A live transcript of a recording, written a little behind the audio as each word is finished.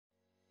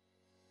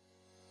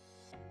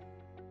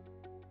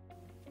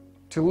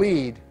To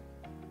lead,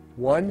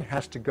 one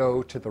has to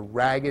go to the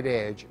ragged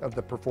edge of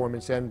the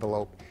performance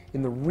envelope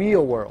in the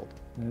real world,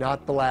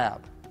 not the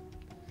lab.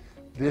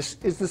 This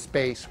is the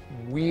space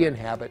we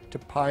inhabit to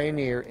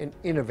pioneer and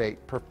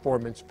innovate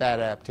performance fat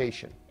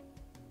adaptation.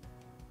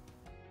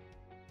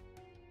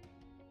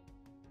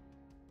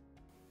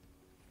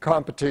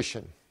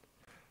 Competition.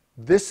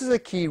 This is a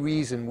key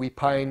reason we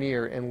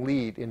pioneer and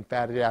lead in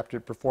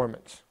fat-adapted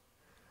performance.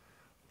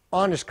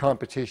 Honest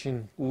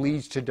competition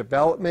leads to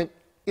development,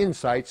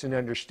 insights, and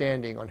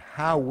understanding on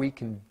how we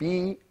can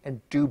be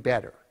and do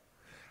better,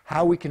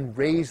 how we can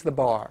raise the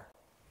bar.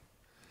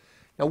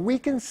 Now, we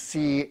can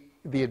see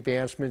the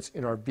advancements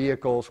in our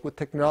vehicles with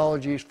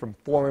technologies from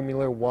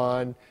Formula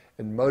One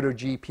and Moto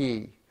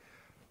GP,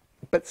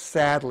 but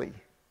sadly,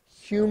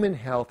 human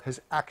health has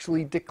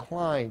actually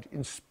declined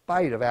in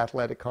spite of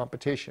athletic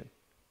competition.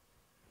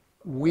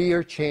 We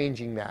are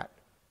changing that,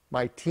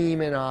 my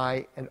team and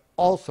I, and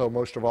also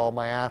most of all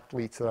my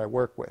athletes that I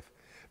work with,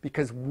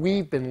 because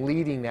we've been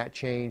leading that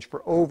change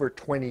for over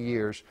 20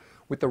 years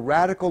with the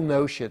radical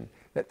notion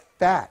that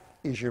fat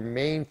is your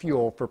main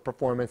fuel for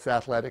performance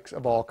athletics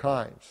of all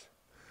kinds.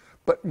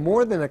 But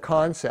more than a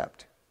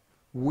concept,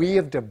 we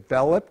have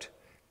developed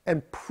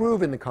and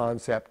proven the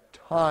concept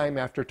time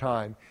after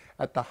time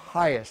at the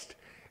highest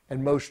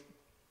and most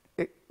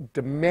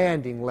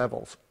demanding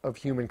levels of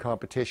human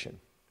competition.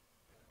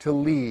 To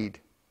lead,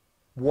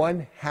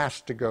 one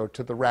has to go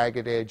to the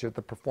ragged edge of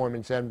the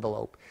performance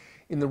envelope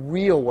in the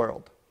real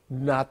world,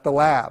 not the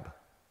lab.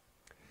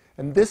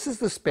 And this is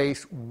the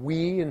space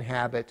we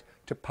inhabit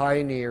to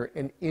pioneer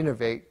and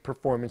innovate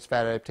performance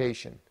fat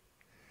adaptation.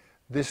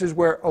 This is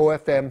where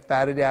OFM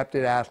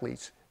fat-adapted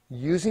athletes,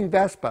 using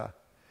Vespa,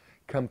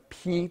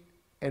 compete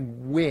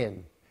and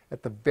win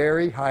at the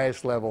very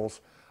highest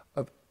levels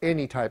of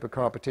any type of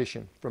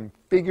competition, from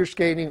figure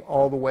skating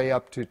all the way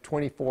up to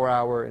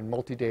 24-hour and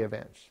multi-day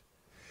events.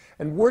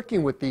 And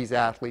working with these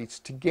athletes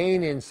to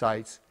gain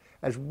insights,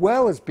 as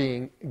well as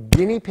being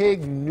guinea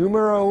pig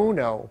numero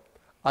uno,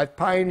 I've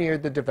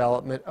pioneered the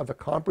development of a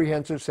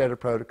comprehensive set of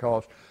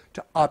protocols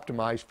to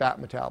optimize fat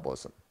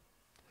metabolism.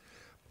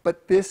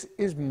 But this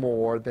is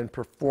more than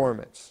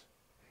performance,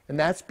 and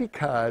that's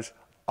because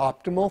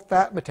optimal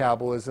fat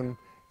metabolism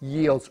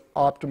yields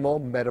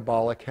optimal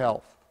metabolic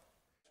health.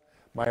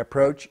 My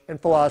approach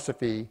and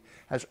philosophy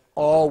has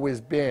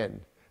always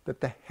been that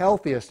the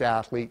healthiest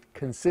athlete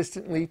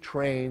consistently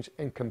trains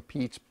and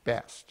competes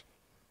best.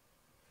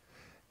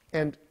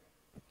 And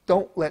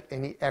don't let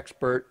any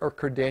expert or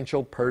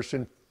credentialed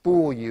person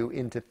fool you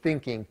into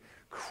thinking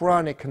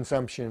chronic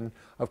consumption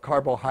of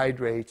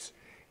carbohydrates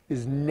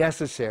is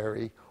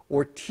necessary,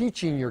 or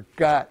teaching your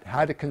gut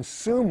how to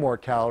consume more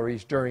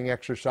calories during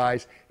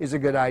exercise is a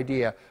good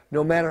idea,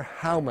 no matter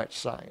how much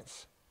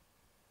science.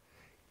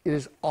 It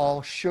is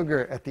all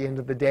sugar at the end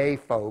of the day,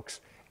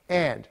 folks,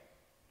 and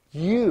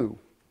you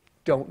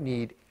don't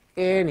need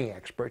any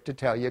expert to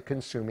tell you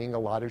consuming a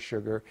lot of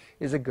sugar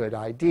is a good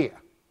idea.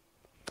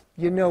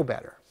 You know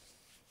better.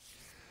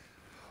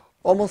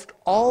 Almost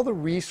all the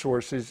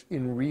resources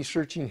in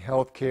researching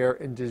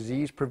healthcare and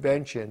disease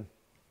prevention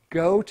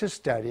go to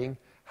studying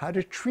how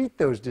to treat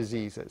those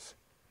diseases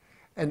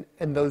and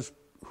those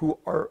who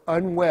are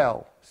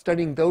unwell,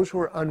 studying those who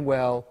are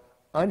unwell,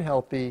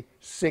 unhealthy,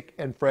 sick,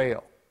 and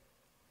frail.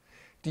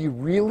 Do you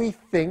really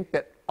think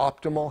that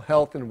optimal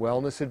health and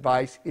wellness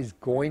advice is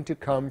going to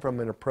come from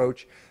an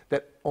approach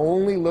that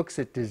only looks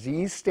at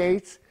disease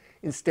states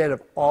instead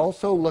of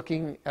also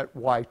looking at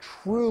why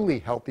truly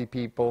healthy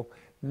people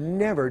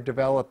never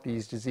develop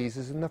these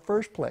diseases in the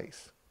first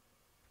place?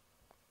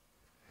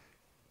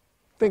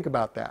 Think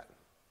about that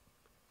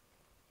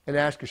and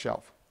ask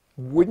yourself,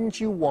 wouldn't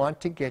you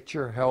want to get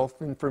your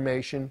health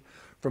information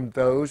from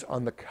those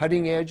on the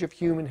cutting edge of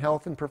human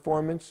health and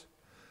performance?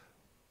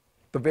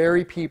 The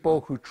very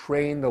people who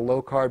trained the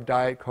low-carb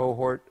diet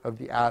cohort of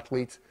the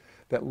athletes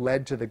that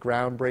led to the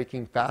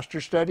groundbreaking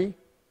FASTER study?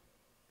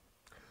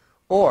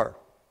 Or,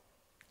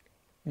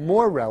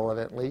 more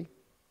relevantly,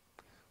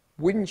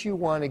 wouldn't you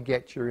want to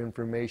get your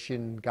information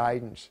and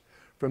guidance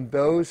from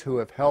those who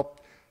have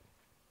helped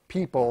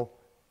people,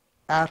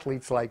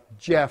 athletes like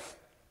Jeff,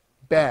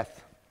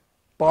 Beth,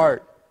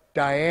 Bart,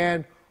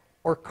 Diane,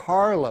 or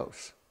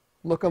Carlos?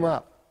 Look them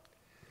up.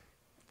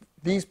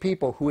 These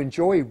people who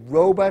enjoy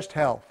robust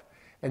health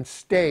and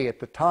stay at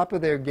the top of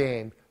their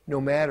game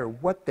no matter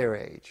what their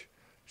age,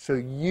 so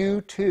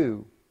you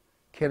too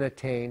can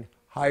attain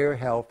higher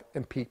health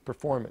and peak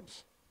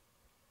performance.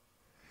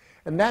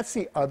 And that's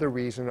the other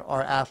reason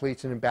our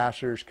athletes and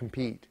ambassadors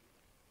compete.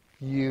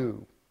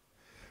 You.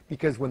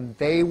 Because when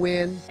they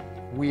win,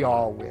 we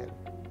all win.